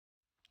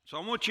So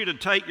I want you to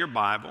take your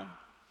Bible, and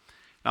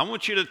I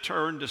want you to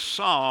turn to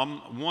Psalm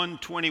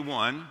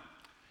 121,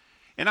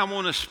 and I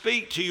want to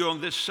speak to you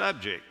on this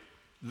subject,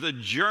 the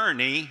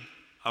journey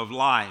of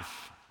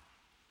life.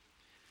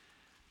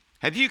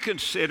 Have you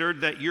considered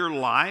that your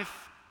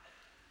life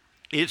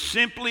is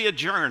simply a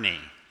journey?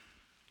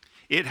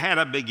 It had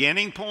a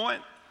beginning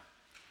point,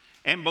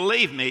 and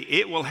believe me,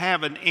 it will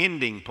have an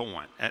ending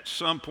point at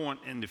some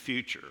point in the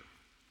future.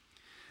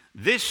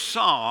 This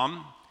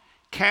psalm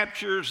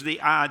captures the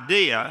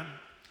idea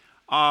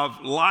of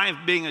life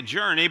being a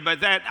journey,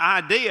 but that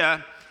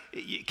idea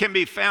can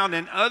be found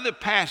in other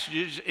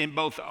passages in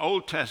both the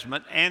Old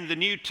Testament and the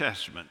New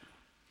Testament.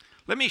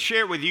 Let me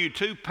share with you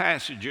two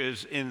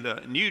passages in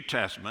the New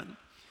Testament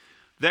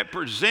that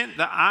present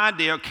the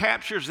idea,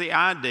 captures the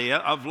idea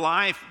of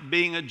life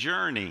being a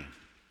journey.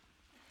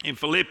 In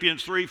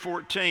Philippians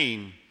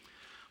 3:14,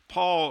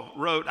 Paul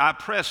wrote, "I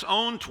press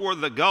on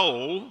toward the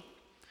goal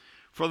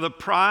for the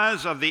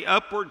prize of the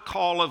upward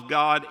call of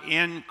God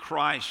in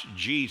Christ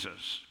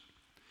Jesus."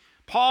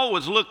 Paul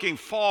was looking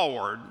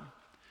forward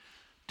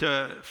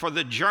for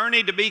the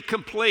journey to be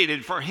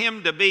completed, for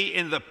him to be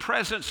in the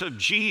presence of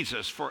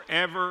Jesus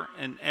forever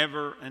and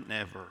ever and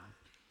ever.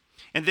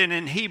 And then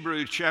in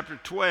Hebrews chapter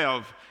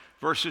 12,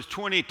 verses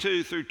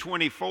 22 through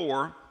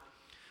 24,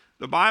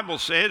 the Bible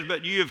says,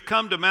 "But you have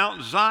come to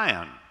Mount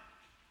Zion,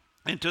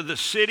 and to the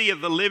city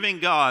of the living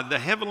God, the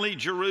heavenly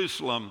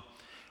Jerusalem,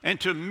 and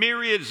to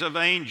myriads of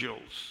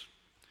angels,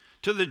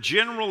 to the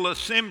general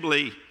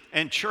assembly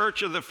and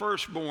church of the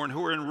firstborn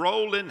who are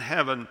enrolled in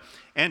heaven,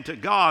 and to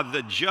God,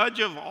 the judge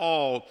of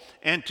all,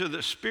 and to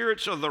the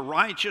spirits of the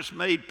righteous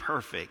made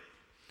perfect,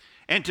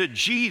 and to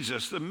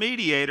Jesus, the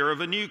mediator of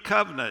a new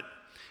covenant,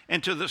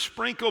 and to the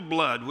sprinkled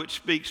blood which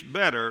speaks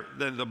better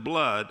than the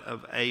blood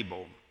of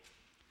Abel."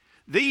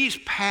 These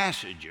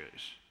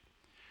passages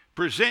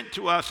present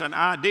to us an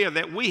idea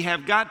that we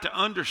have got to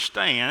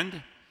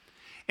understand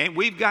and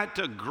we've got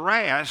to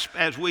grasp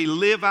as we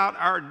live out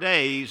our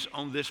days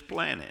on this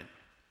planet.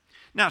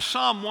 Now,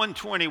 Psalm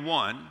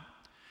 121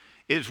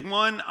 is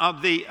one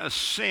of the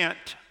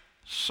ascent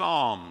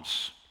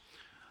psalms.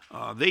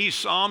 These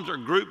psalms are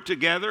grouped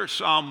together,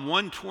 Psalm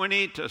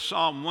 120 to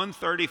Psalm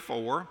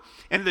 134,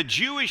 and the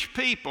Jewish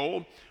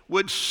people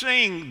would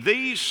sing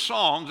these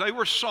songs. They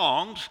were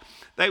songs.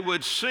 They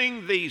would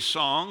sing these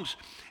songs,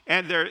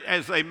 and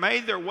as they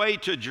made their way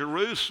to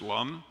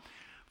Jerusalem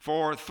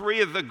for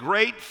three of the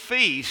great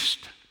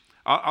feasts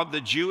of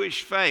the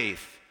Jewish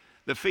faith,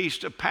 the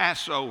Feast of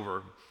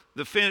Passover,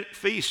 the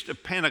Feast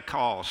of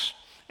Pentecost,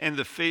 and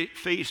the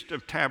Feast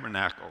of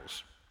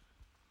Tabernacles.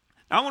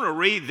 I want to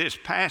read this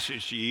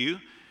passage to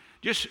you.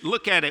 Just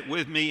look at it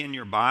with me in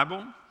your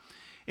Bible.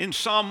 In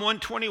Psalm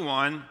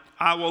 121,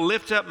 "I will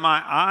lift up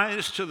my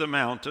eyes to the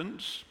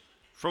mountains.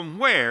 From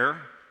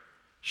where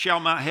shall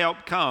my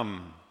help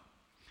come?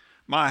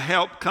 My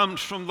help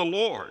comes from the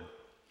Lord,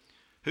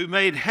 who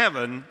made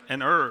heaven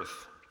and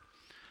earth.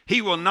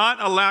 He will not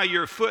allow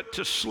your foot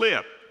to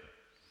slip.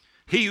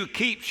 He who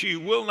keeps you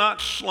will not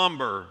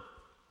slumber.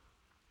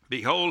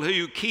 Behold, he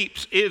who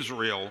keeps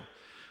Israel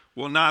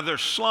will neither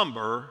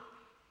slumber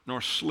nor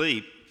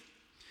sleep.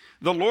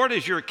 The Lord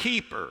is your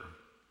keeper.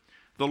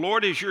 The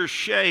Lord is your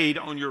shade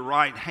on your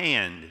right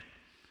hand.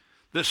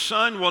 The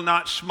sun will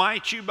not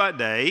smite you by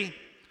day,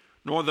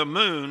 nor the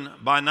moon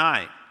by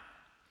night.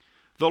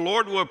 The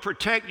Lord will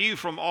protect you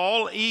from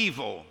all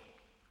evil.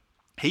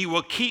 He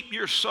will keep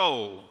your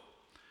soul.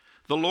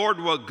 The Lord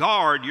will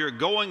guard your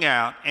going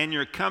out and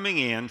your coming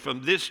in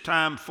from this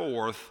time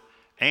forth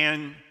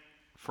and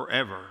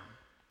forever."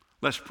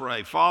 Let's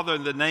pray. Father,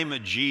 in the name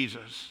of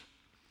Jesus,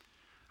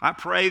 I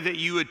pray that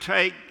you would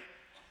take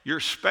your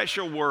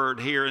special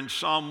word here in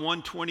Psalm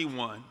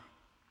 121,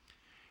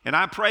 and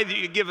I pray that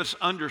you give us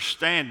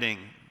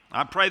understanding.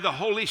 I pray the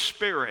Holy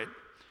Spirit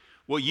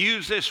will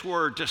use this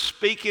word to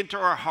speak into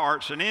our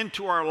hearts and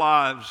into our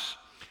lives,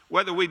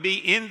 whether we be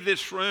in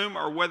this room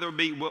or whether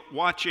we be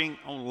watching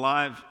on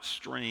live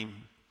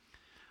stream.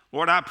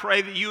 Lord, I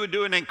pray that you would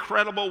do an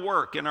incredible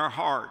work in our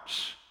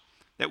hearts,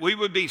 that we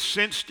would be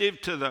sensitive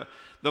to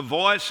the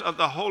voice of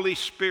the Holy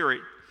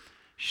Spirit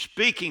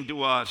speaking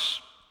to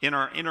us in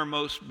our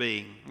innermost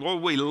being.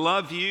 Lord, we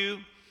love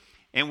you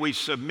and we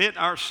submit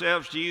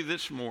ourselves to you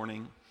this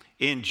morning.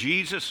 In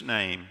Jesus'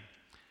 name,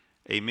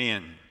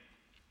 amen.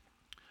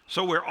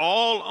 So we're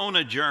all on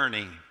a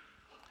journey.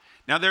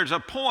 Now, there's a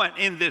point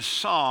in this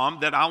psalm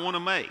that I want to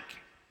make,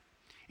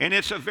 and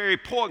it's a very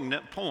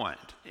poignant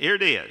point. Here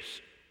it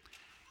is.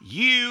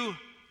 You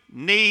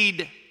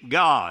need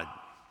God.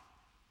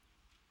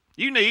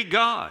 You need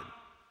God.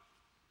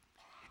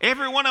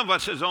 Every one of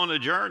us is on a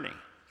journey.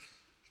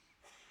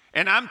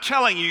 And I'm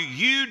telling you,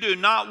 you do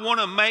not want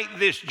to make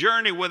this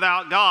journey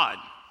without God.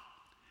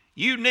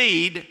 You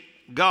need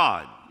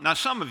God. Now,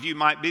 some of you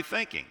might be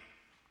thinking,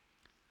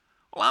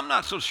 well, I'm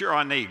not so sure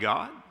I need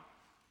God.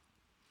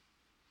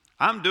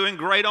 I'm doing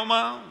great on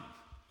my own.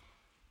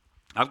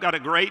 I've got a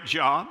great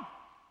job.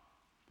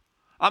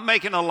 I'm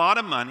making a lot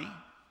of money.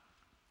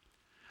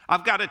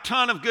 I've got a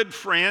ton of good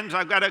friends.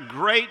 I've got a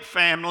great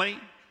family.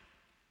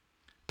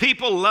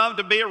 People love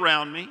to be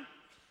around me.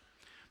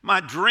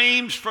 My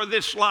dreams for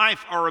this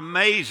life are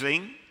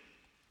amazing.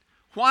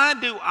 Why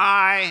do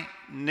I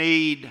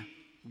need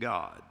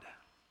God?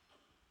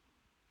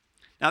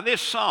 Now,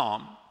 this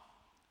psalm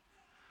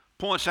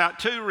points out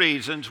two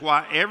reasons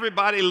why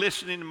everybody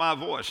listening to my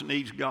voice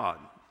needs God.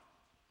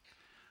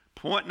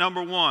 Point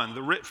number one,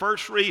 the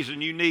first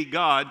reason you need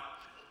God,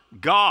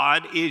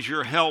 God is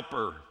your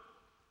helper.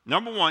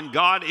 Number one,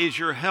 God is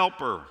your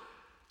helper.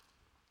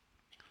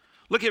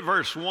 Look at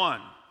verse 1.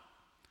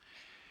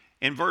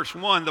 In verse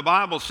 1, the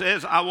Bible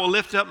says, I will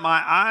lift up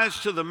my eyes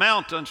to the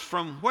mountains.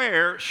 From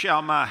where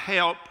shall my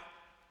help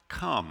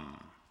come?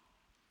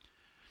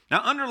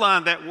 Now,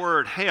 underline that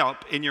word help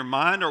in your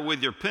mind or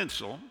with your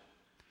pencil.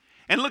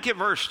 And look at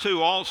verse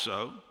 2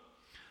 also.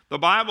 The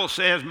Bible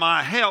says,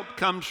 my help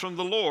comes from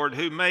the Lord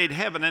who made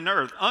heaven and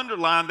earth.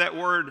 Underline that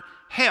word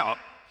help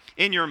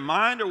in your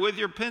mind or with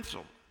your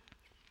pencil.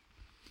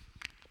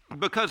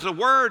 Because the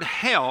word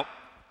help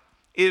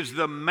is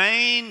the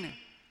main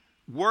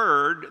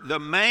word, the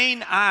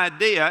main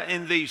idea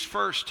in these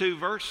first two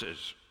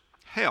verses.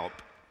 Help.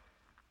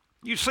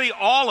 You see,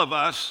 all of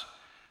us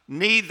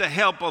need the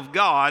help of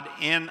God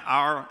in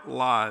our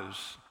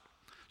lives.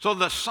 So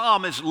the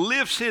psalmist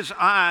lifts his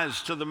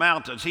eyes to the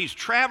mountains. He's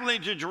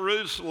traveling to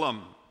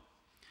Jerusalem.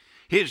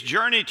 His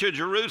journey to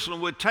Jerusalem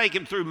would take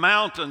him through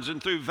mountains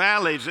and through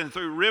valleys and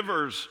through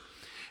rivers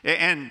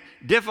and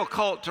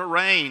difficult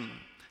terrain.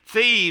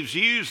 Thieves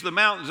used the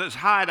mountains as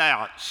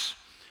hideouts.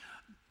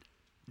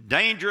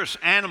 Dangerous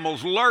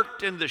animals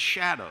lurked in the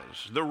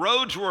shadows. The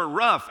roads were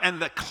rough and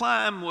the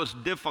climb was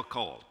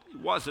difficult. It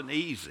wasn't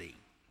easy.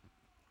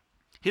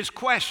 His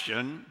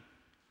question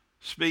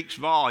speaks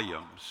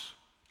volumes.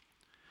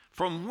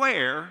 From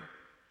where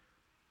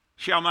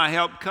shall my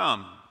help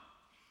come?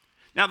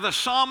 Now, the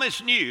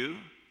psalmist knew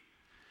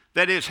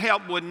that his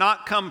help would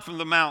not come from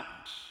the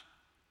mountains.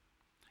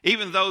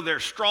 Even though they're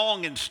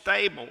strong and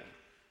stable,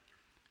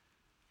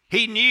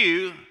 he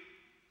knew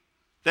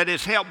that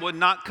his help would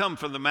not come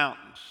from the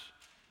mountains.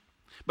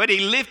 But he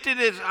lifted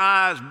his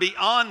eyes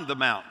beyond the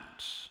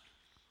mountains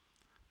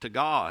to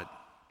God.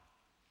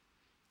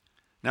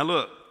 Now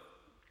look,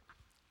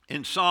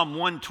 in Psalm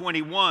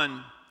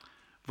 121,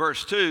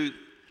 verse 2,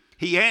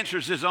 he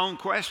answers his own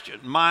question.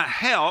 My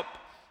help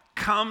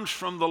comes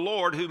from the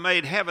Lord who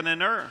made heaven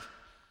and earth.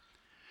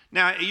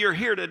 Now, you're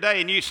here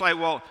today and you say,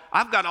 well,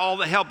 I've got all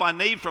the help I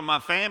need from my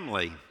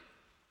family.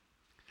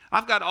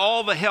 I've got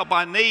all the help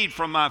I need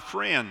from my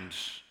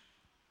friends.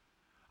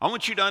 I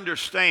want you to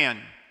understand,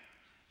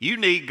 you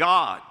need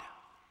God.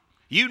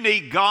 You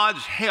need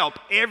God's help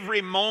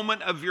every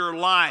moment of your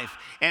life.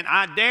 And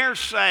I dare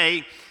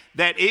say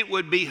that it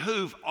would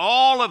behoove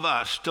all of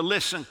us to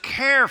listen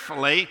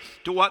carefully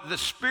to what the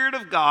Spirit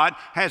of God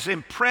has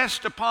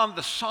impressed upon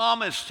the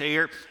psalmist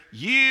here.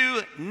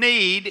 You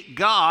need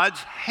God's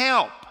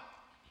help.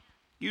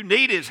 You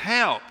need His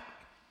help.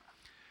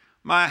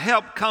 My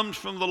help comes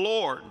from the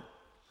Lord.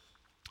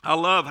 I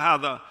love how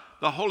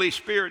the Holy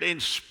Spirit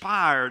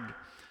inspired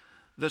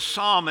the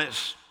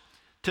psalmist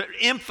to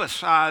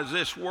emphasize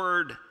this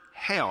word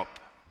help.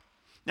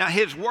 Now,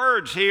 his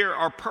words here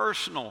are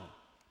personal,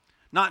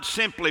 not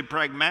simply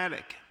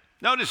pragmatic.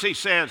 Notice he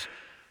says,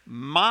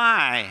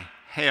 my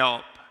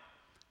help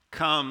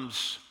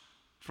comes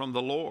from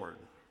the Lord.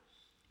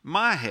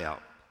 My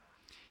help.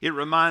 It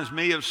reminds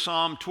me of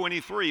Psalm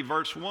 23,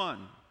 verse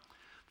 1.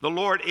 The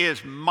Lord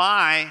is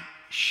my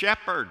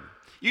shepherd.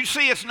 You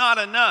see, it's not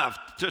enough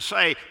to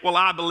say, well,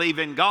 I believe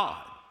in God.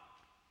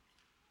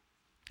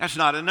 That's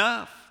not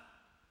enough.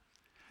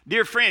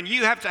 Dear friend,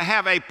 you have to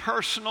have a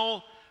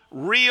personal,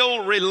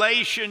 real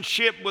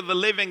relationship with the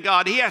living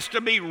God. He has to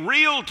be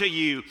real to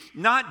you,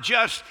 not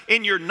just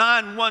in your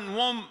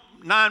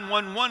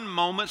 911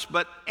 moments,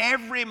 but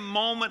every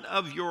moment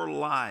of your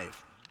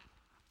life.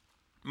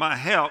 My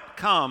help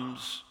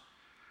comes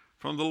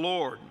from the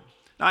Lord.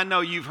 I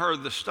know you've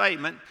heard the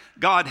statement,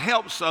 God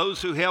helps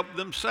those who help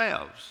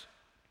themselves.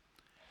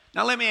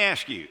 Now let me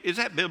ask you, is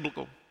that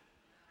biblical?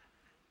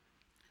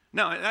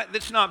 No,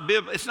 it's not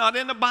biblical. It's not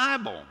in the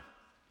Bible.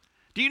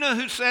 Do you know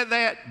who said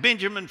that?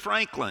 Benjamin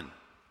Franklin.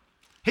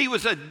 He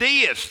was a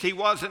deist. He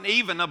wasn't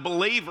even a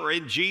believer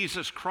in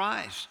Jesus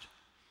Christ.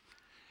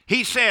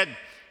 He said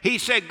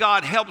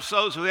God helps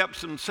those who help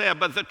themselves.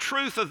 But the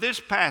truth of this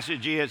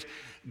passage is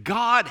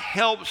God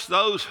helps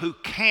those who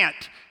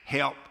can't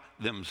help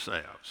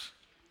themselves.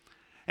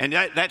 And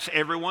that's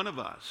every one of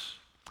us.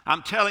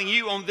 I'm telling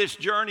you, on this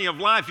journey of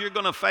life, you're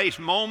going to face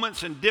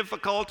moments and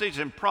difficulties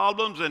and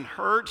problems and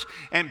hurts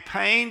and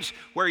pains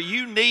where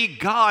you need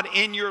God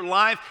in your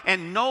life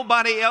and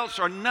nobody else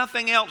or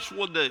nothing else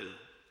will do.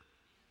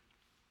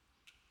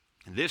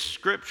 And this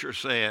scripture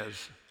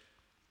says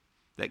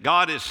that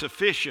God is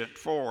sufficient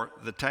for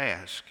the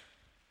task.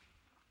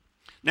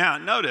 Now,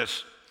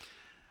 notice,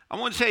 I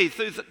want to tell you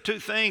two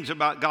things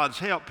about God's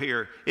help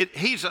here.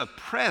 He's a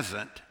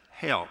present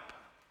help.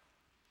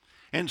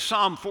 In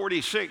Psalm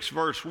 46,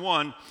 verse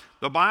 1,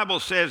 the Bible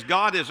says,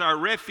 God is our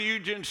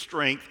refuge and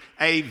strength,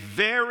 a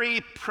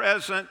very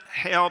present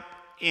help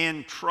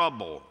in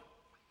trouble.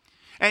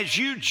 As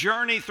you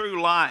journey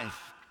through life,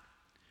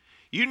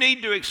 you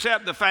need to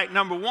accept the fact,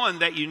 number one,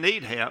 that you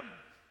need help.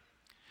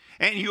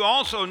 And you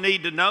also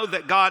need to know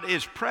that God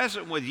is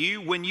present with you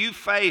when you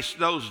face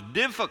those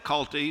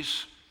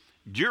difficulties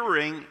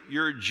during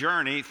your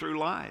journey through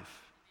life.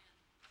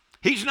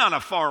 He's not a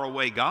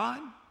faraway God.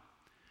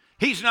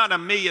 He's not a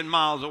million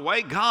miles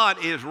away.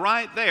 God is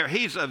right there.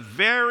 He's a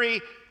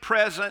very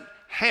present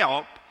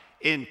help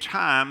in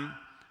time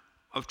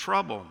of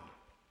trouble.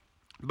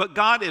 But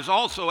God is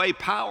also a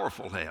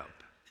powerful help.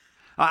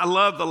 I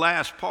love the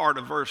last part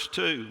of verse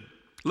 2.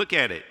 Look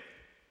at it.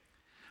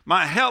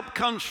 My help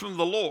comes from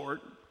the Lord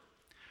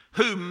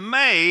who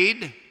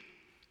made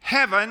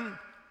heaven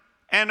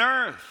and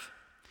earth.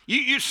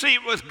 You see,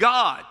 it was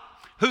God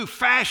who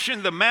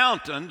fashioned the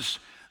mountains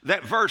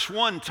that verse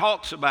 1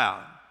 talks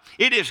about.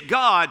 It is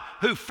God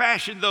who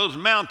fashioned those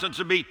mountains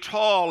to be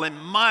tall and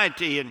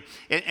mighty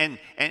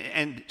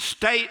and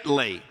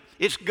stately.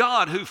 It's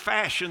God who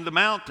fashioned the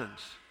mountains.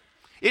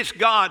 It's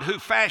God who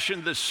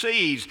fashioned the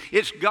seas.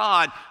 It's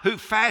God who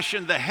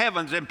fashioned the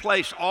heavens and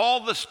placed all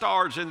the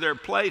stars in their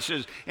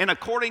places, and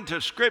according to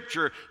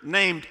Scripture,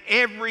 named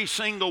every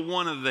single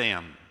one of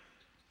them.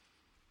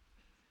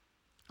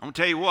 I'm going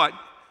to tell you what,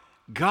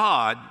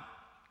 God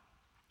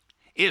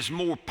is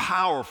more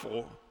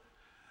powerful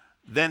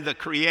than the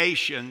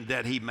creation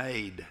that He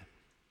made.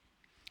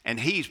 And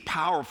He's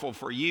powerful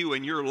for you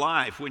in your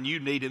life when you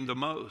need Him the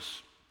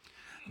most.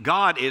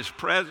 God is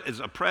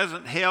a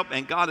present help,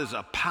 and God is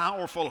a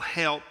powerful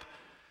help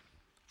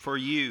for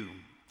you.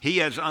 He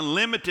has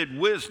unlimited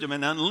wisdom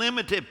and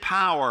unlimited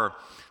power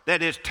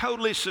that is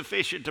totally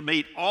sufficient to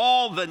meet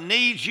all the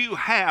needs you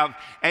have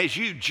as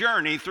you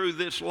journey through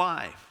this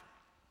life.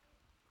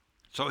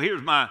 So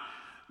here's my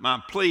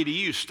plea to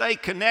you. Stay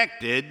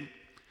connected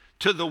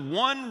to the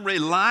one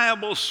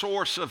reliable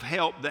source of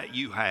help that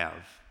you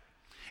have.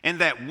 And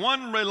that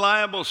one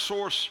reliable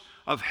source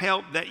of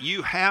help that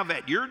you have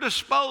at your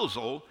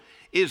disposal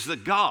is the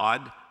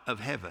God of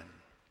heaven.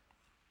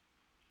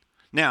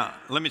 Now,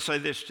 let me say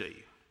this to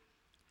you.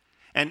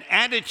 An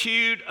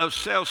attitude of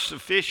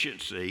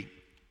self-sufficiency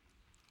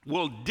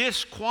will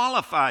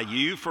disqualify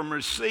you from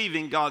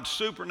receiving God's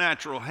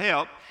supernatural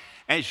help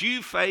as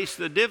you face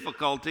the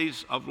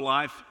difficulties of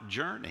life's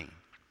journey.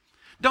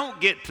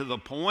 Don't get to the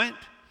point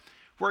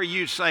where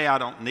you say, I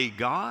don't need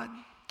God.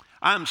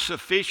 I'm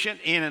sufficient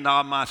in and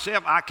of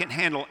myself. I can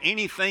handle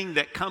anything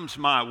that comes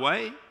my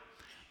way.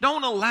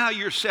 Don't allow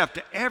yourself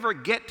to ever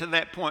get to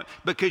that point,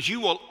 because you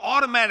will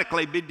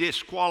automatically be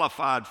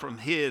disqualified from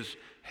His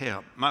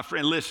help. My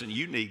friend, listen,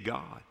 you need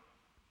God.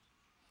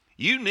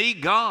 You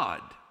need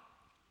God.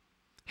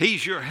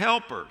 He's your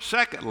helper.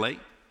 Secondly,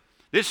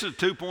 this is a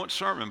 2-point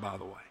sermon, by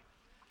the way.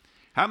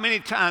 How many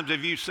times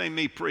have you seen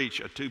me preach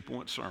a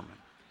 2-point sermon?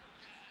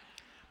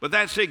 But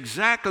that's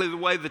exactly the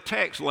way the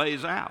text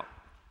lays out.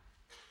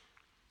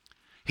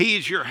 He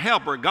is your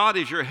helper. God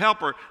is your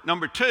helper.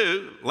 Number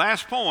 2,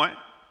 last point,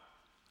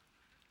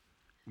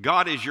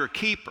 God is your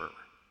keeper.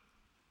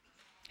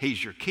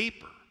 He's your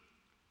keeper.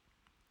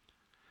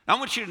 I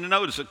want you to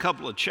notice a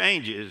couple of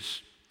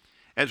changes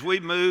as we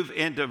move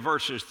into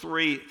verses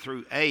 3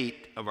 through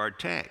 8 of our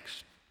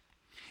text.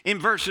 In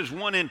verses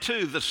 1 and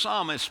 2, the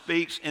psalmist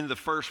speaks in the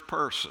first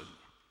person.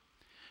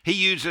 He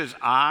uses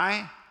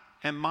I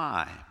and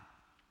my.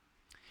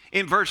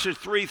 In verses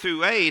 3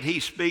 through 8, he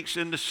speaks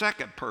in the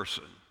second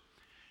person.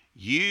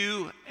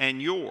 You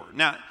and your.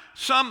 Now,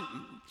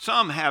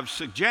 some have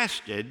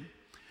suggested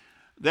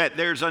that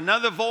there's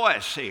another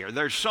voice here.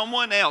 There's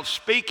someone else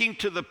speaking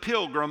to the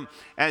pilgrim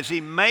as he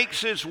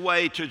makes his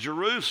way to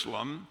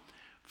Jerusalem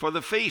for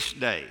the feast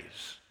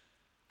days.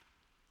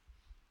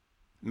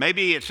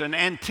 Maybe it's an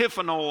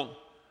antiphonal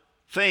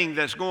thing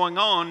that's going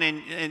on,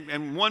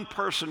 and one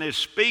person is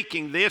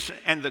speaking this,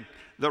 and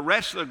the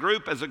rest of the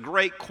group, as a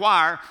great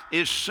choir,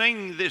 is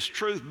singing this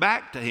truth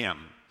back to him.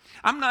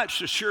 I'm not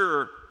so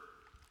sure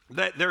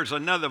that there's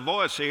another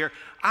voice here.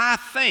 I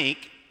think,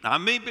 I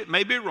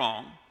may be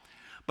wrong,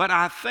 but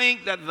I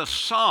think that the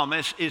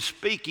psalmist is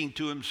speaking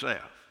to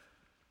himself.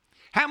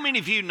 How many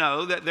of you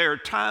know that there are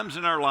times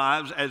in our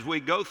lives as we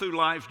go through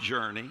life's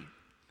journey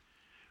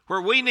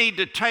where we need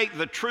to take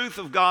the truth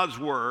of God's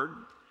word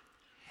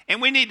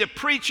and we need to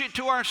preach it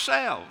to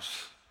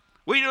ourselves?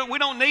 We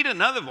don't need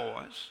another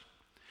voice.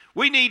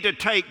 We need to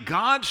take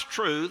God's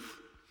truth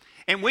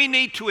and we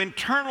need to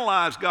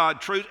internalize God's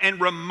truth and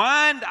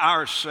remind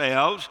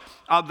ourselves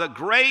of the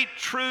great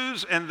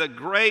truths and the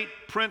great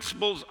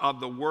principles of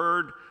the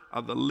Word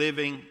of the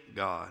living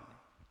God.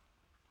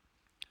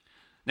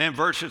 Now in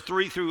verses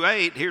 3 through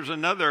 8, here's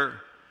another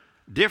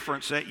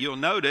difference that you'll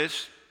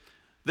notice.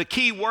 The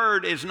key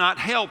word is not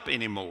help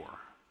anymore.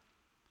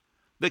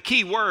 The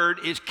key word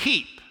is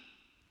keep.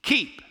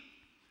 Keep.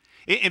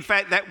 In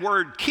fact, that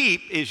word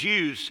keep is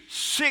used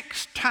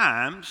 6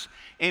 times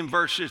in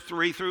verses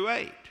 3 through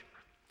 8.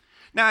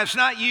 Now, it's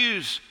not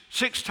used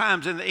 6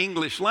 times in the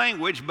English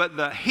language, but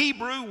the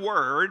Hebrew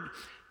word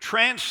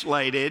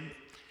translated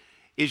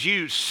is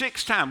used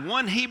 6 times.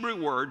 One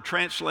Hebrew word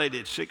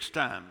translated 6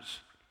 times.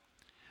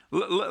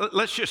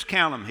 Let's just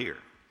count them here.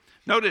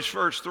 Notice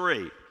verse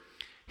 3.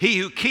 He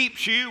who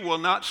keeps you will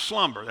not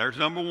slumber. There's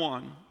number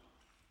one.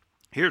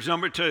 Here's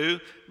number 2,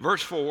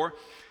 verse 4.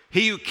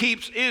 He who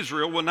keeps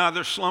Israel will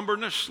neither slumber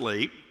nor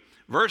sleep.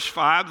 Verse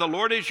 5, the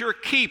Lord is your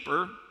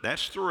keeper.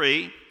 That's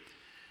 3.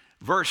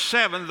 Verse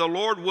 7, the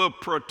Lord will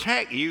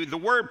protect you. The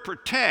word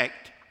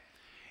protect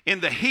in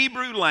the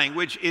Hebrew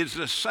language is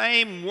the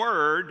same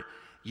word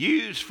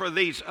used for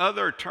these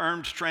other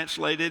terms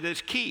translated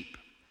as keep.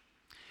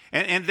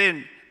 And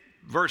then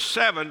verse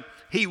 7,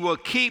 he will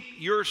keep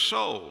your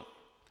soul.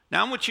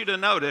 Now I want you to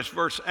notice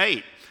verse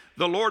 8.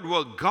 The Lord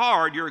will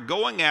guard your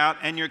going out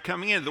and your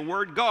coming in. The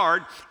word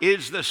guard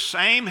is the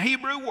same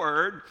Hebrew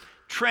word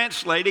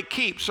translated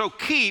keep. So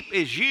keep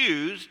is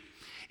used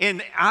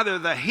in either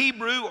the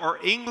Hebrew or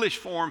English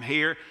form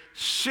here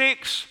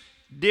 6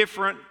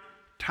 different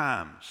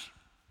times.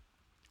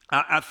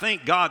 I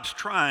think God's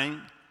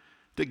trying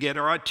to get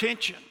our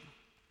attention.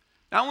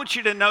 Now I want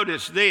you to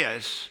notice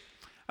this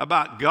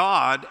about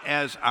God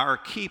as our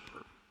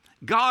keeper.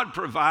 God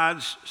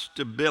provides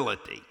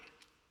stability.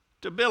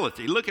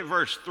 Stability. Look at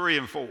verse 3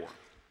 and 4.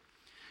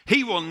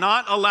 He will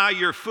not allow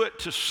your foot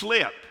to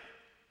slip.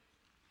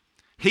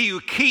 He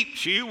who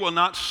keeps you will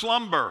not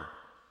slumber.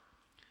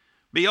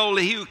 Behold,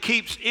 he who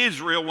keeps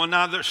Israel will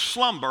neither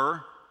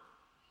slumber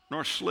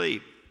nor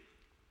sleep.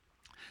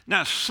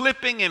 Now,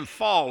 slipping and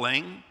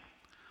falling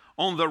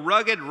on the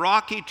rugged,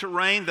 rocky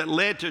terrain that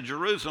led to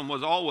Jerusalem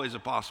was always a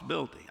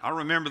possibility. I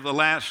remember the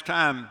last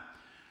time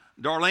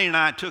Darlene and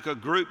I took a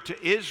group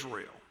to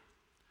Israel.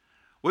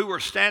 We were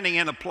standing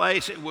in a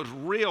place, it was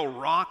real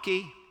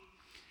rocky,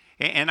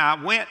 and I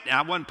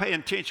wasn't paying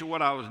attention to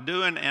what I was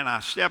doing, and I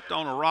stepped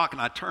on a rock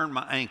and I turned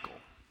my ankle.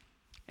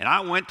 And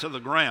I went to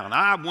the ground.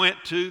 I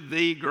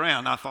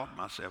thought to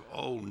myself,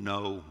 oh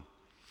no,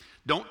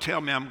 don't tell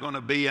me I'm going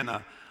to be in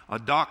a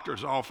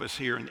doctor's office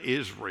here in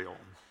Israel.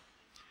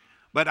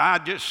 But I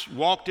just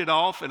walked it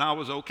off and I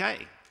was okay.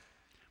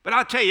 But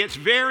I tell you, it's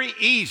very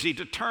easy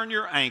to turn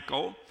your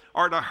ankle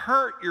or to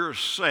hurt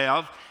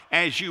yourself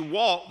as you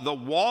walk the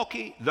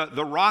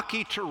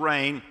rocky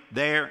terrain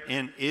there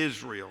in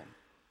Israel.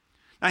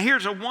 Now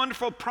here's a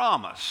wonderful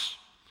promise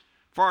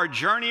for our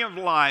journey of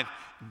life.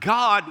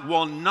 God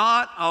will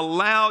not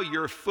allow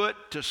your foot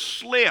to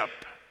slip.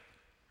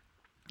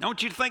 I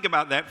want you to think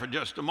about that for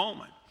just a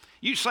moment.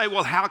 You say,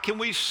 well, how can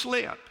we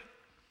slip?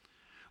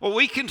 Well,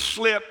 we can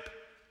slip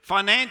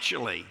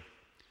financially.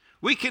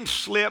 We can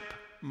slip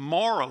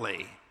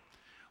morally.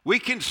 We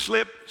can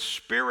slip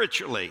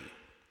spiritually.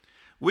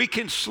 We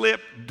can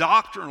slip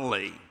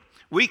doctrinally.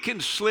 We can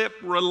slip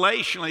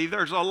relationally.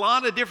 There's a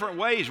lot of different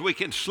ways we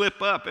can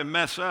slip up and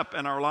mess up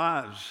in our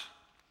lives.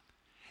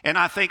 And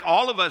I think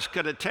all of us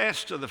could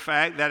attest to the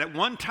fact that at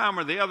one time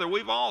or the other,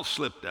 we've all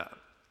slipped up.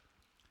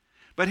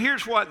 But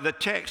here's what the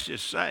text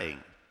is saying.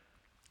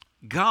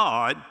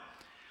 God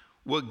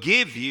will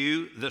give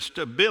you the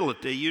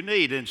stability you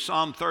need. In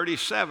Psalm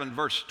 37,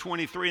 verse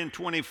 23 and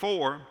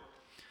 24,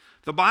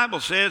 the Bible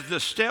says, the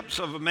steps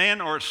of a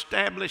man are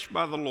established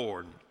by the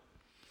Lord,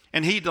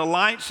 and he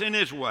delights in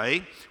his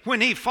way. When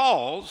he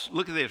falls,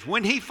 look at this,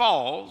 when he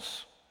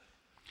falls,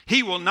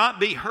 he will not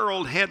be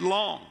hurled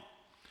headlong,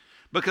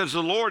 because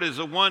the Lord is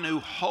the one who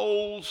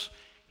holds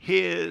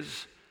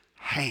his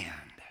hand.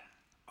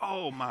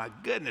 Oh my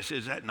goodness,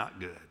 is that not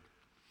good?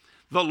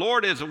 The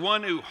Lord is the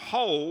one who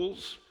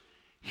holds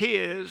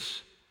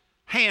his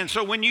hand.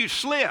 So when you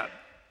slip,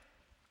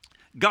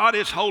 God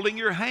is holding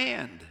your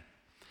hand.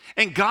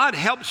 And God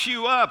helps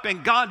you up,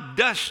 and God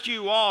dusts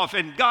you off,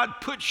 and God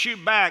puts you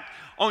back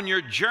on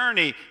your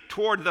journey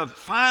toward the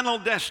final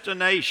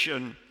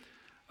destination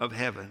of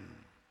heaven.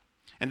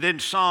 And then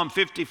Psalm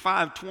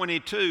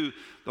 55:22,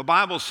 the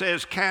Bible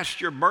says, cast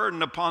your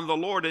burden upon the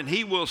Lord and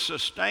he will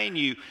sustain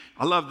you.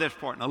 I love this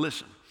part. Now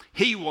listen,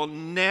 he will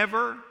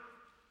never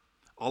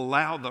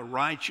allow the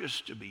righteous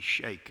to be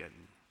shaken.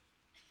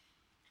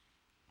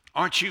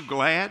 Aren't you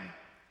glad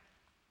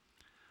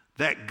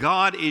that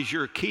God is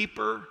your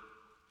keeper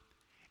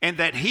and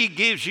that he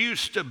gives you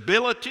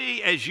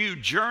stability as you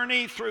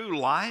journey through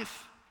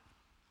life?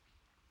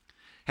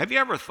 Have you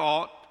ever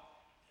thought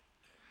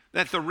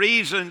that the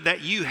reason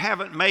that you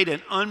haven't made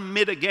an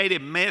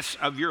unmitigated mess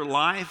of your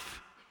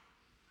life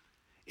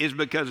is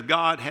because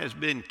God has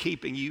been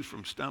keeping you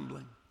from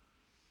stumbling,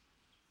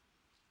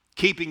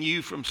 keeping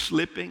you from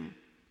slipping,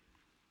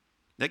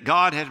 that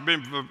God has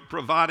been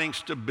providing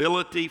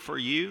stability for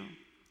you?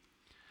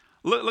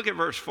 Look at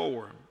verse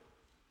 4.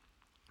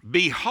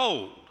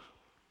 Behold.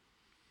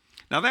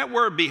 Now that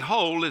word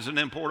behold is an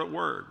important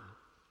word.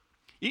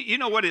 You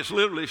know what it's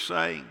literally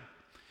saying?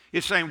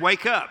 It's saying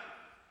wake up.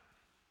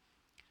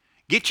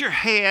 Get your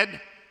head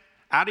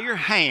out of your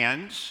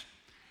hands.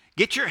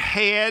 Get your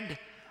head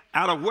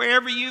out of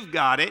wherever you've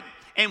got it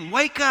and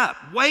wake up.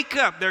 Wake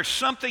up. There's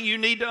something you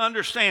need to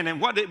understand.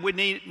 And what we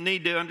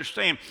need to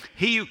understand?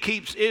 He who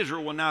keeps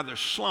Israel will neither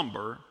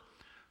slumber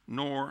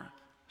nor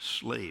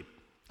sleep.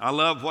 I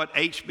love what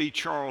H.B.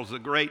 Charles, the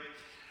great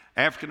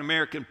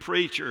African-American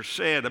preacher,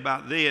 said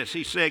about this.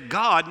 He said,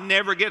 God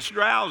never gets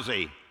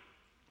drowsy.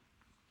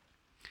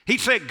 He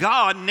said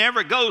God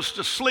never goes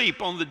to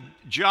sleep on the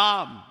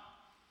job.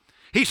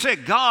 He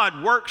said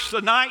God works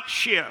the night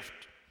shift.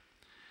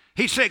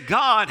 He said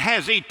God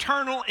has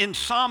eternal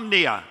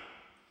insomnia.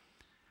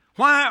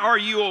 Why are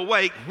you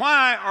awake?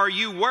 Why are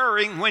you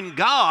worrying when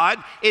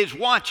God is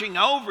watching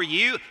over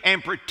you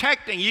and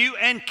protecting you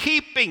and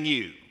keeping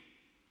you?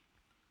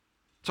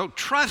 So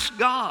trust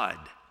God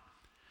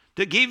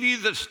to give you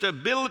the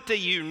stability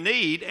you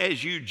need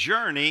as you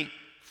journey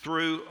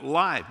through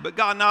life. But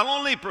God not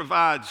only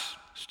provides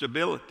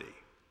stability,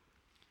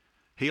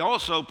 He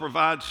also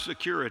provides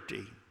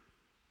security.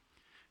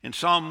 In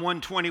Psalm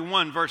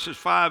 121, verses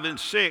 5 and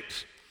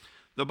 6,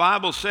 the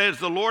Bible says,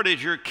 "The Lord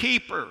is your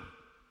keeper.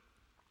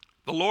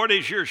 The Lord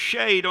is your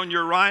shade on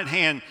your right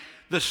hand.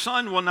 The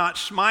sun will not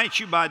smite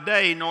you by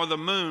day, nor the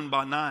moon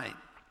by night."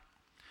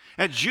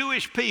 As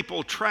Jewish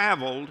people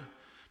traveled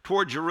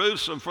toward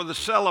Jerusalem for the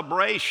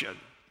celebration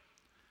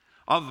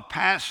of the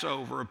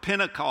Passover, or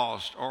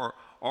Pentecost,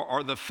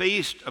 or the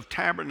Feast of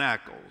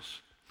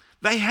Tabernacles,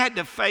 they had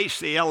to face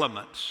the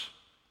elements.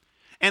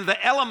 And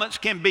the elements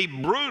can be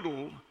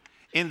brutal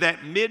in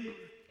that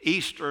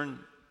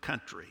Mid-Eastern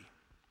country.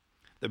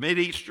 The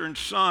Mid-Eastern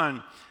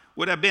sun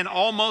would have been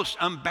almost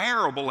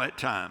unbearable at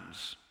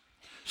times.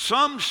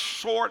 Some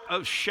sort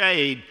of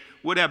shade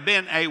would have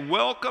been a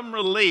welcome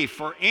relief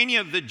for any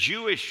of the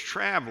Jewish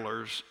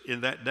travelers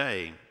in that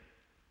day.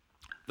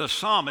 The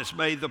psalmist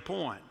made the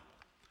point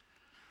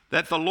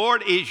that the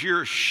Lord is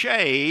your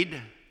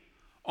shade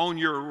on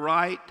your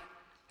right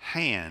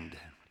hand.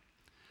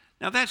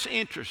 Now that's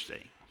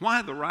interesting.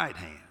 Why the right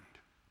hand?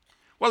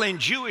 Well, in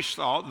Jewish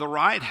thought, the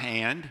right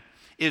hand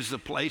is the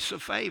place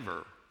of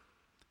favor.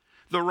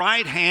 The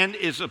right hand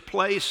is a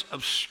place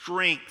of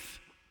strength.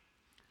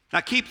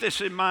 Now keep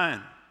this in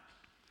mind.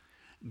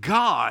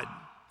 God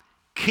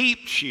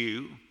keeps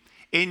you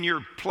in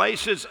your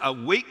places of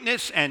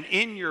weakness and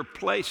in your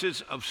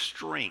places of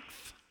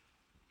strength.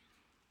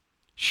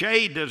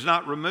 Shade does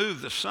not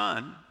remove the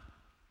sun.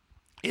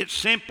 It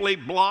simply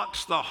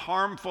blocks the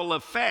harmful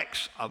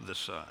effects of the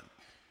sun.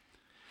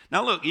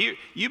 Now look,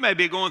 you may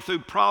be going through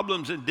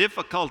problems and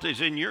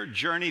difficulties in your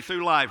journey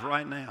through life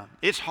right now.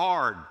 It's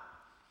hard.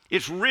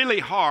 It's really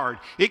hard.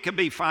 It could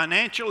be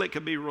financial, it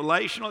could be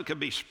relational, it could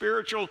be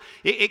spiritual.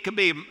 It could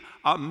be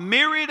a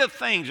myriad of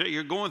things that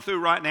you're going through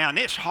right now, and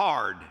it's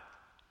hard.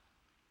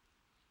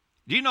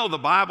 Do you know the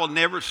Bible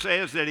never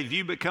says that if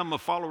you become a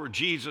follower of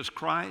Jesus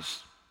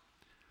Christ,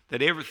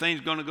 that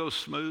everything's going to go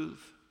smooth?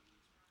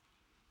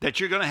 That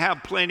you're going to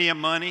have plenty of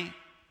money?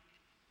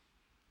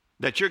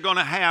 That you're going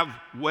to have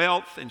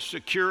wealth and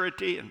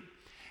security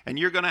and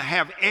you're going to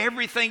have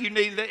everything you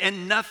need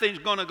and nothing's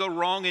going to go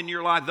wrong in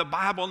your life. The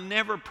Bible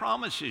never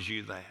promises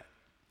you that.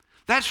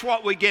 That's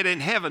what we get in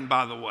heaven,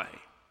 by the way.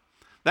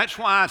 That's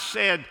why I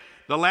said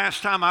the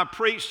last time I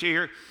preached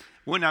here,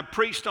 when I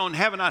preached on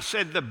heaven, I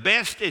said the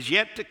best is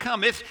yet to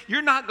come.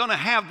 You're not going to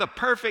have the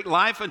perfect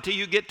life until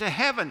you get to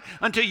heaven,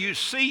 until you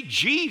see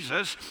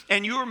Jesus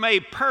and you're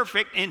made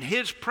perfect in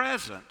His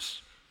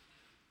presence.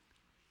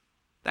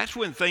 That's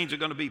when things are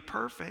going to be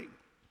perfect.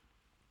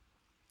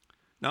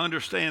 Now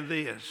understand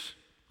this.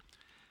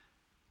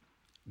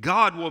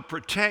 God will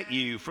protect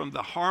you from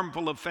the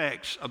harmful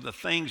effects of the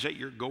things that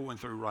you're going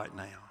through right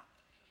now.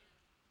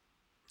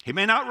 He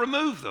may not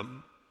remove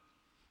them,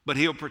 but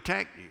He'll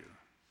protect you.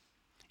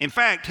 In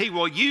fact, He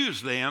will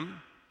use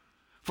them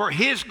for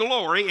His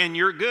glory and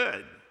your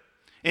good.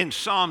 In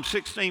Psalm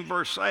 16,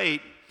 verse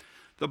 8,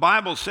 the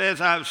Bible says,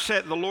 "I have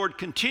set the Lord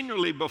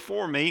continually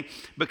before me,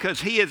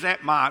 because He is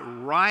at my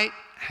right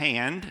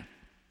hand,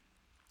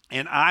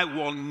 and I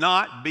will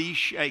not be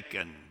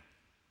shaken."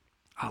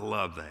 I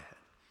love that.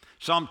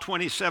 Psalm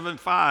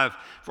 27:5,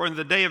 "For in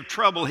the day of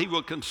trouble He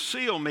will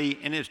conceal me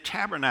in His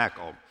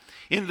tabernacle.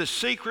 In the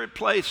secret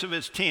place of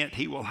His tent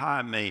He will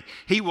hide me.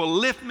 He will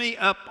lift me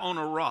up on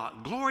a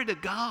rock." Glory to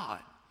God.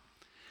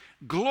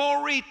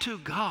 Glory to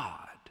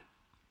God.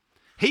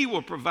 He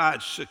will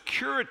provide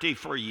security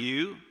for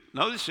you.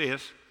 Notice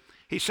this.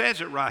 He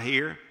says it right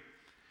here.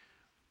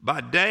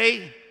 By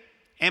day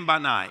and by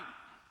night.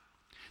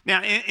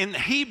 Now, in the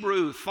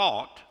Hebrew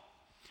thought,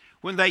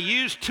 when they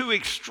use two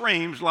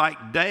extremes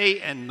like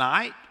day and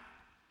night,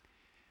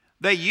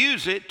 they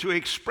use it to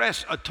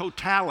express a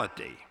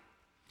totality.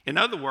 In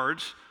other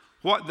words,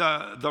 what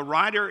the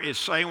writer is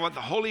saying, what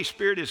the Holy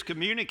Spirit is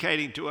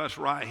communicating to us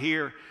right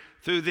here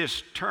through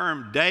this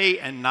term day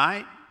and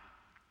night,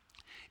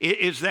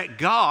 is that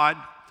God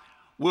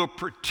will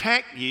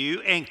protect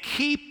you and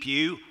keep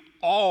you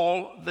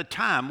all the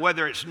time,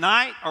 whether it's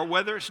night or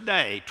whether it's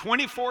day,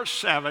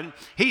 24/7.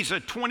 He's a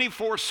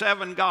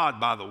 24/7 God,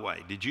 by the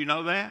way. Did you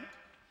know that?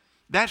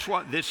 That's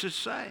what this is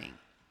saying.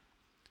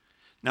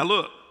 Now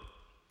look,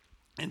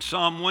 in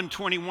Psalm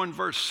 121,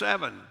 verse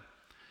 7,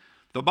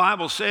 the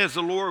Bible says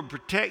the Lord will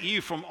protect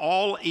you from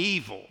all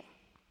evil.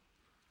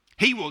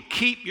 He will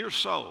keep your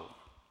soul.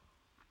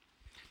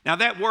 Now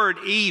that word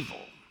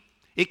evil,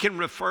 it can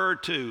refer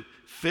to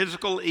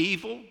physical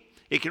evil,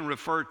 it can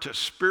refer to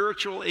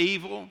spiritual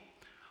evil,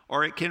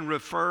 or it can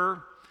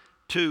refer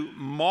to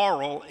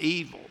moral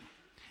evil.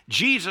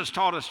 Jesus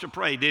taught us to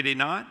pray, did he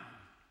not?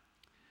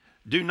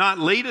 Do not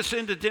lead us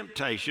into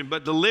temptation,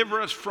 but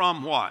deliver us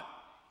from what?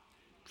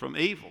 From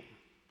evil.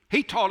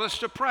 He taught us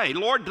to pray,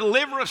 Lord,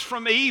 deliver us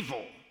from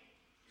evil.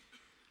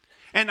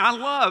 And I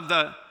love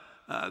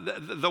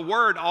the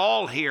word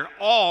all here,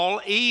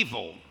 all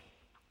evil.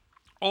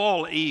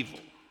 All evil.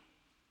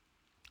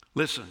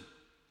 Listen,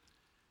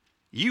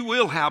 you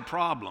will have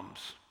problems.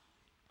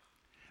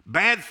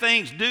 Bad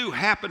things do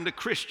happen to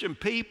Christian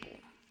people.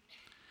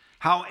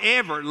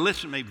 However,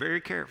 listen to me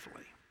very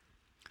carefully.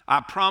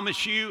 I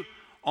promise you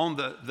on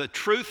the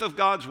truth of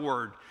God's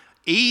word,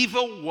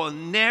 evil will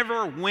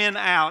never win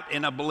out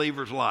in a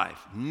believer's life.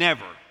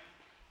 Never.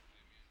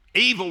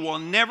 Evil will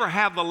never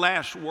have the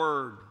last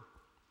word.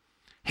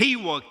 He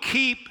will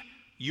keep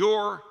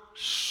your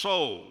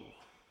soul,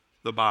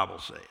 the Bible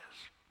says.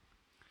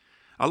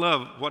 I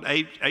love what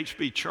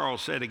H.B.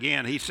 Charles said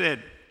again. He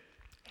said,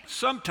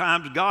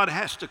 sometimes God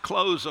has to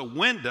close a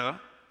window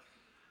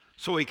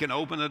so he can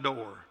open a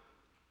door.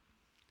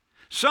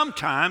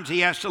 Sometimes he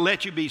has to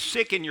let you be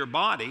sick in your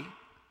body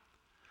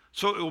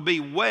so it will be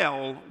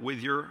well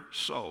with your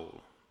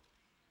soul.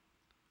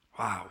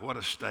 Wow, what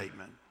a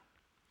statement.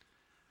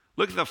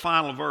 Look at the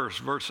final verse,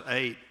 verse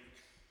 8.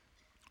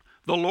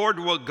 The Lord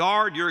will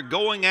guard your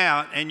going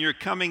out and your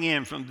coming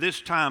in from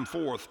this time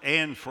forth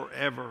and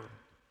forever.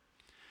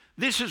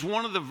 This is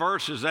one of the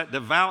verses that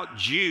devout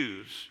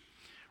Jews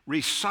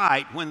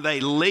recite when they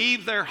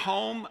leave their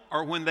home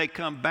or when they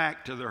come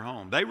back to their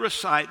home. They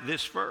recite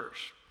this verse.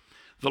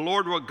 The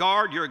Lord will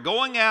guard your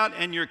going out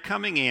and your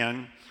coming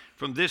in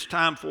from this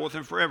time forth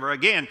and forever.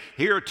 Again,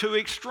 here are two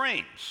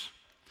extremes.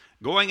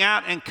 Going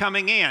out and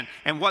coming in.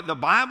 And what the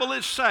Bible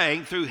is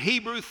saying through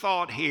Hebrew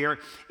thought here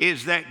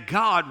is that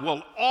God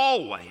will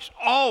always,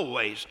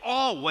 always,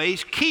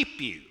 always keep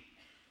you.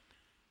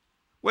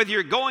 Whether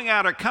you're going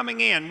out or coming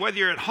in, whether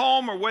you're at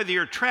home or whether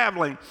you're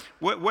traveling,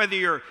 whether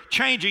you're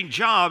changing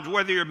jobs,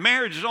 whether your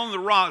marriage is on the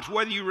rocks,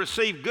 whether you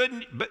receive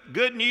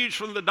good news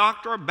from the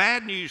doctor or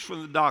bad news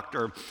from the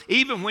doctor,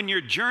 even when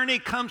your journey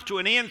comes to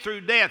an end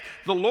through death,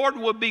 the Lord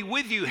will be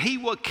with you. He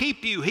will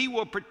keep you. He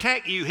will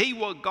protect you. He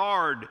will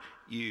guard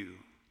you.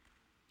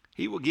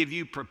 He will give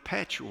you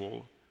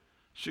perpetual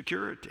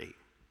security.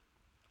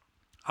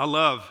 I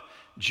love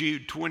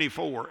Jude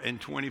 24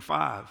 and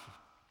 25.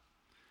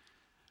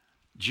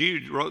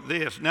 Jude wrote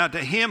this, now to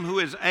him who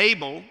is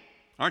able,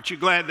 aren't you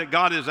glad that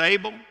God is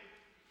able?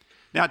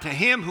 Now to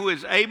him who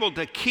is able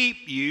to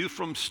keep you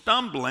from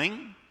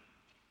stumbling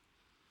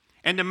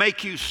and to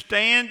make you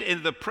stand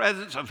in the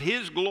presence of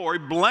his glory,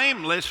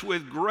 blameless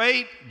with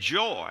great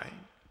joy,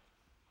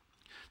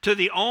 to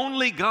the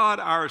only God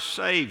our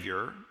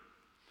Savior,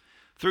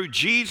 through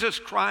Jesus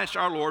Christ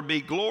our Lord,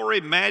 be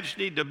glory,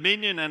 majesty,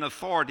 dominion, and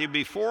authority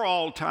before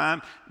all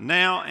time,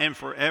 now and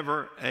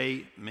forever.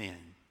 Amen.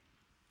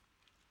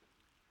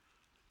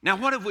 Now,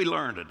 what have we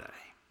learned today?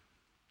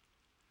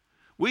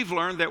 We've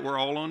learned that we're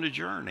all on a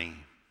journey.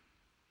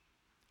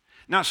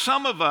 Now,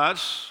 some of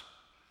us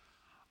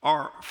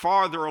are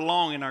farther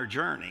along in our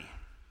journey.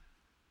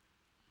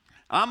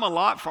 I'm a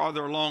lot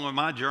farther along in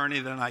my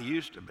journey than I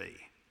used to be.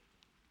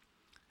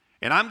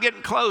 And I'm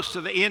getting close to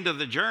the end of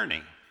the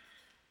journey.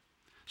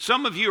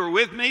 Some of you are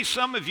with me,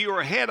 some of you are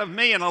ahead of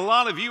me, and a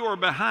lot of you are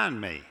behind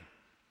me.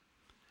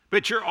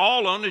 But you're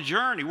all on a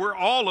journey. We're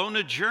all on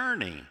a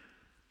journey.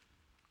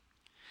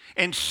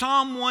 And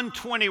Psalm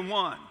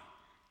 121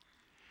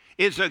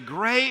 is a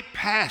great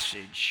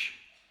passage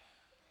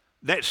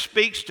that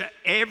speaks to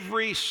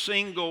every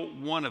single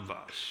one of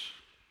us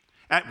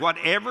at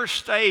whatever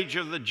stage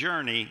of the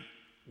journey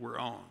we're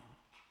on.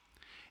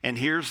 And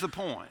here's the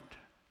point.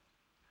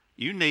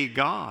 You need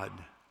God.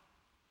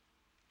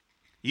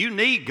 You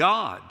need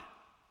God.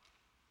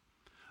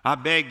 I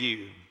beg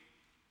you,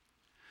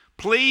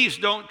 please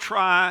don't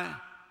try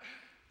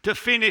to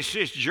finish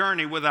this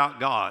journey without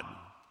God.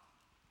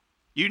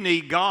 You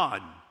need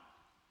God.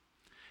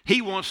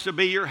 He wants to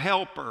be your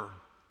helper.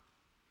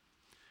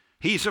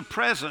 He's a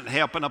present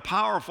help and a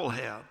powerful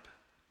help.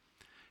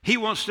 He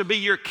wants to be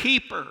your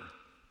keeper.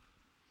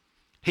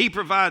 He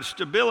provides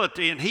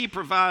stability and he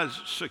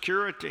provides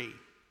security.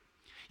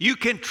 You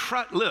can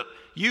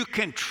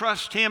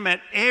trust him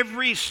at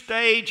every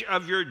stage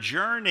of your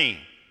journey.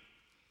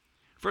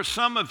 For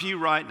some of you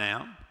right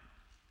now,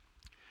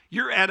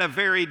 you're at a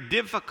very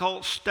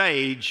difficult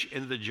stage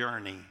in the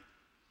journey.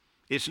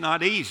 It's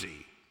not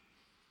easy.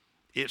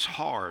 It's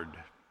hard.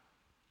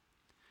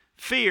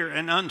 Fear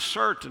and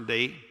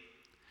uncertainty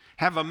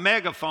have a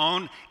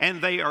megaphone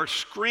and they are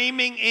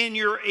screaming in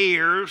your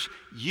ears,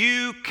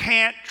 you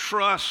can't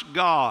trust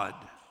God.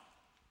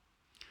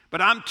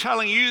 But I'm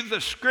telling you,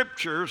 the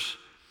scriptures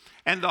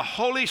and the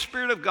Holy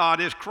Spirit of God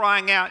is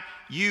crying out,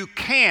 you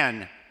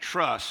can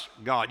trust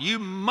God. You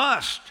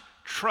must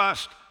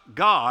trust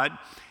God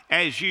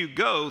as you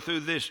go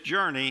through this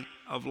journey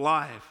of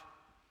life.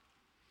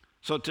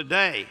 So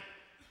today,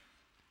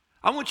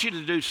 I want you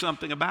to do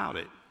something about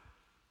it.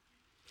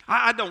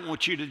 I don't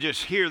want you to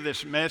just hear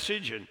this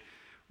message and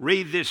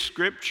read this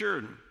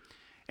scripture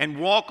and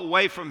walk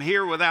away from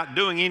here without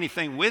doing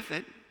anything with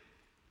it.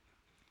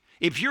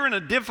 If you're in a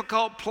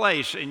difficult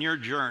place in your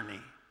journey,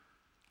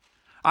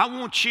 I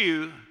want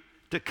you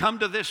to come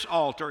to this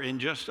altar in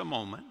just a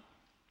moment.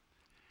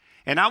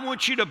 And I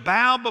want you to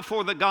bow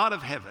before the God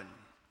of heaven,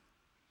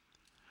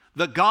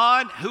 the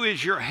God who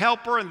is your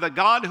helper and the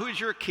God who is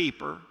your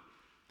keeper.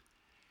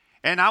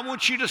 And I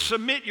want you to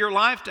submit your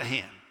life to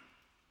him.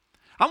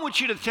 I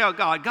want you to tell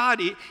God, God,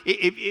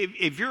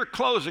 if you're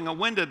closing a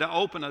window to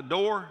open a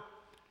door,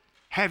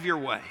 have your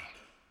way.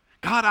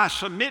 God, I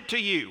submit to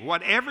you.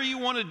 Whatever you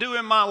want to do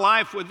in my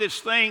life with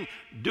this thing,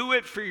 do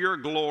it for your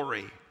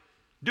glory.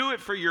 Do it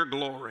for your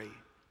glory.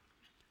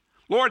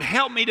 Lord,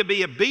 help me to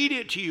be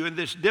obedient to you in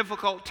this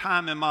difficult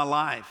time in my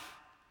life.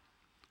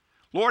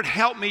 Lord,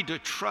 help me to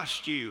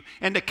trust you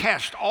and to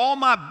cast all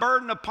my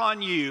burden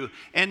upon you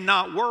and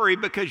not worry,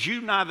 because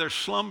you neither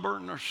slumber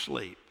nor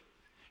sleep.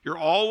 You're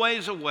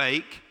always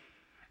awake.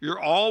 You're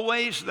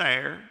always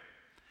there.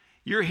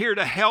 You're here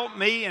to help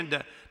me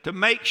and to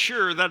make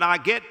sure that I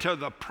get to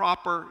the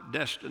proper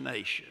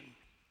destination.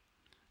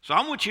 So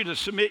I want you to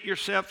submit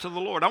yourself to the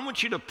Lord. I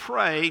want you to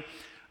pray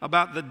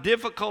about the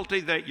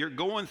difficulty that you're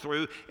going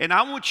through, and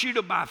I want you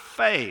to, by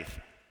faith,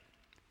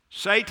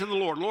 say to the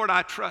Lord, Lord,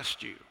 I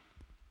trust you.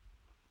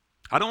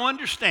 I don't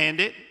understand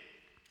it,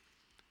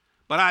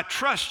 but I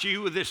trust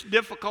you with this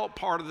difficult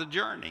part of the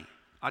journey.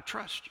 I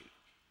trust you.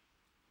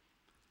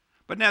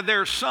 But now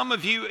there are some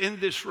of you in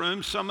this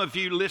room, some of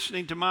you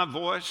listening to my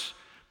voice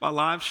by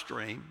live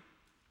stream,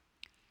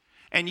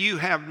 and you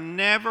have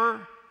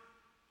never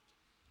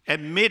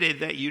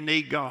admitted that you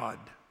need God.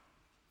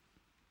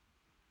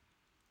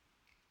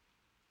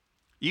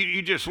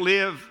 You just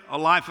live a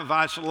life of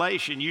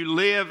isolation. You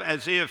live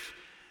as if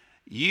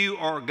you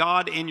are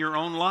God in your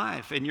own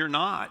life, and you're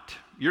not.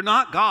 You're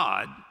not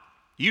God.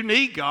 You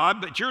need God,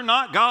 but you're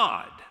not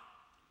God.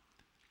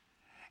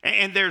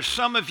 And there's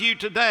some of you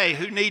today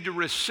who need to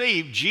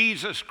receive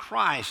Jesus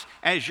Christ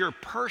as your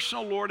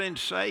personal Lord and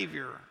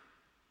Savior.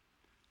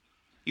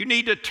 You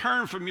need to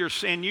turn from your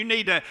sin. You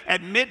need to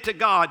admit to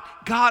God,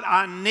 God,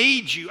 I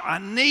need you. I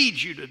need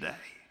you today.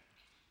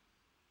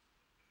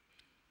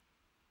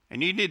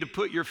 And you need to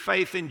put your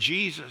faith in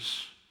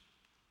Jesus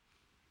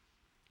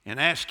and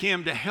ask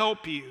him to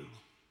help you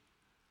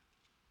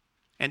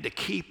and to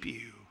keep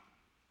you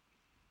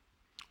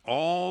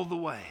all the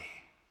way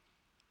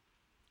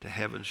to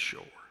heaven's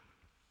shore.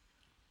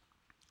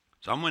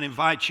 So I'm going to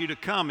invite you to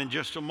come in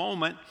just a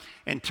moment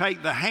and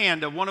take the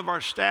hand of one of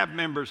our staff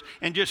members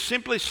and just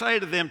simply say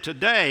to them,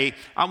 today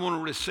I want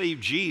to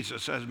receive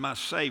Jesus as my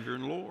Savior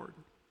and Lord.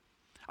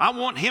 I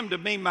want him to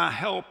be my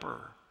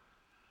helper.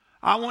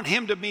 I want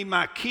him to be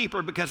my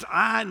keeper, because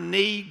I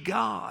need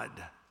God.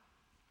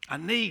 I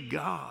need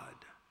God.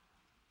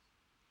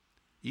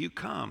 You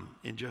come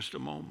in just a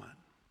moment.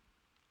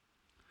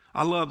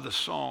 I love the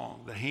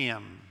song, the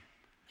hymn,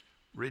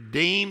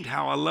 Redeemed,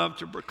 how I love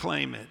to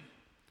proclaim it.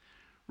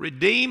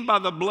 Redeemed by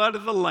the blood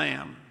of the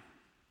Lamb,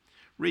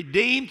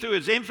 redeemed through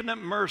his infinite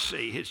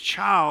mercy, his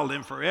child,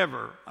 and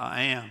forever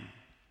I am.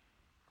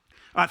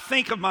 I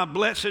think of my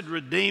blessed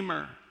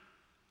Redeemer.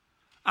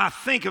 I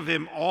think of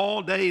him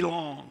all day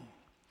long.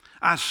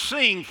 I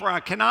sing, for I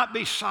cannot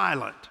be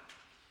silent.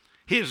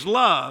 His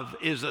love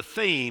is the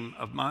theme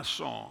of my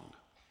song.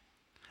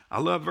 I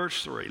love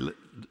verse 3.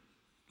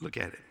 Look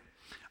at it.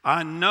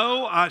 I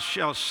know I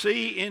shall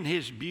see in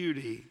his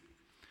beauty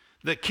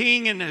the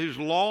King in whose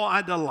law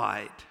I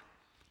delight.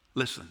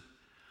 Listen.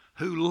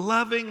 Who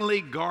lovingly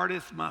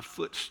guardeth my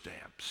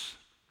footsteps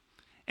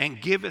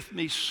and giveth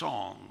me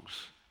songs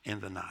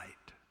in the night.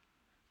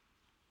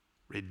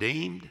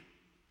 Redeemed,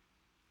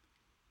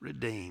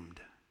 redeemed.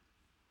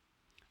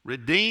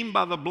 Redeemed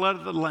by the blood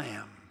of the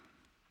Lamb.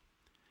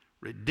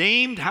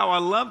 Redeemed, how I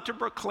love to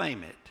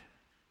proclaim it.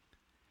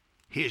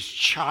 His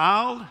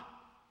child,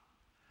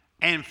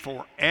 and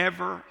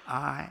forever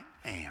I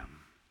am.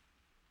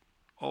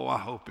 Oh, I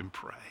hope and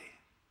pray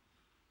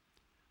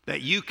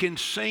that you can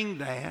sing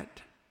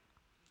that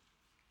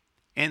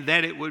and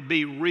that it would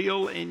be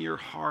real in your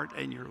heart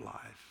and your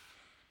life.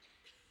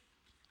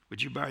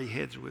 Would you bow your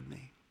heads with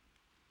me?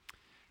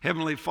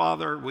 Heavenly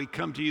Father, we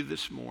come to you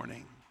this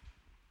morning.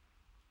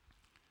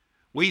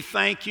 We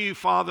thank you,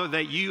 Father,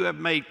 that you have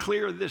made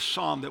clear in this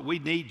psalm that we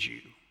need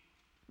you.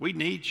 We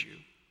need you.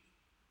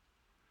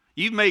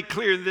 You've made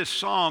clear in this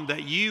psalm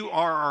that you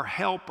are our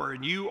helper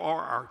and you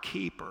are our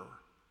keeper.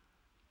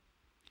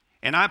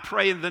 And I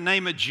pray in the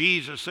name of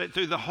Jesus that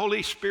through the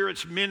Holy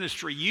Spirit's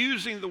ministry,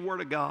 using the Word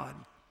of God,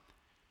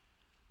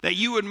 that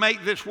you would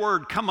make this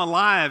Word come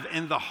alive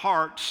in the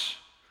hearts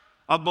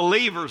of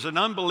believers and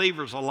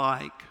unbelievers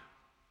alike.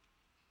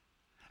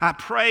 I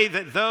pray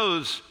that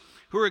those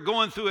who are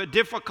going through a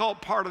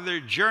difficult part of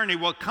their journey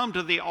will come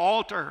to the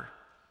altar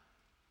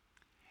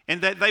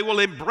and that they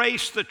will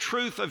embrace the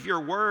truth of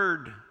your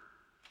word,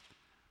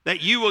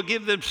 that you will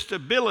give them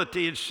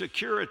stability and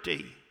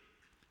security.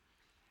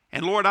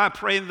 And Lord, I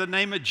pray in the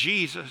name of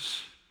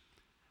Jesus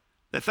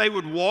that they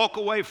would walk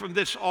away from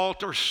this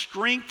altar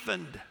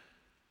strengthened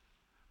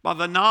by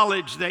the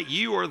knowledge that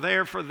you are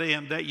there for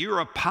them, that you're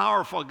a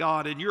powerful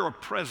God and you're a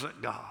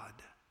present God.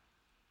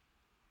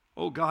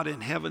 Oh God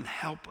in heaven,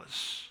 help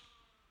us.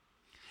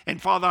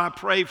 And Father, I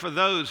pray for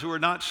those who are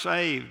not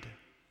saved.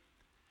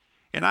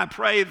 And I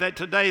pray that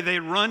today they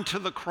run to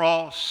the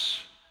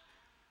cross,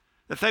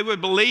 that they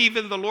would believe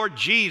in the Lord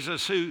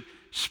Jesus who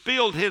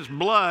spilled his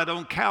blood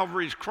on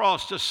Calvary's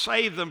cross to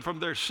save them from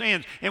their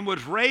sins and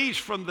was raised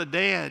from the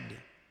dead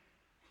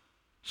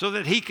so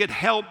that he could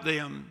help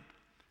them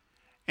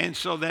and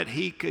so that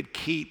he could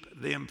keep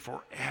them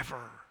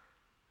forever.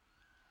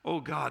 Oh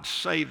God,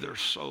 save their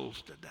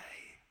souls today.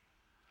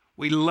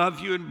 We love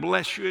you and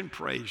bless you and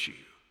praise you.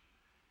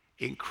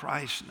 In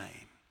Christ's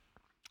name.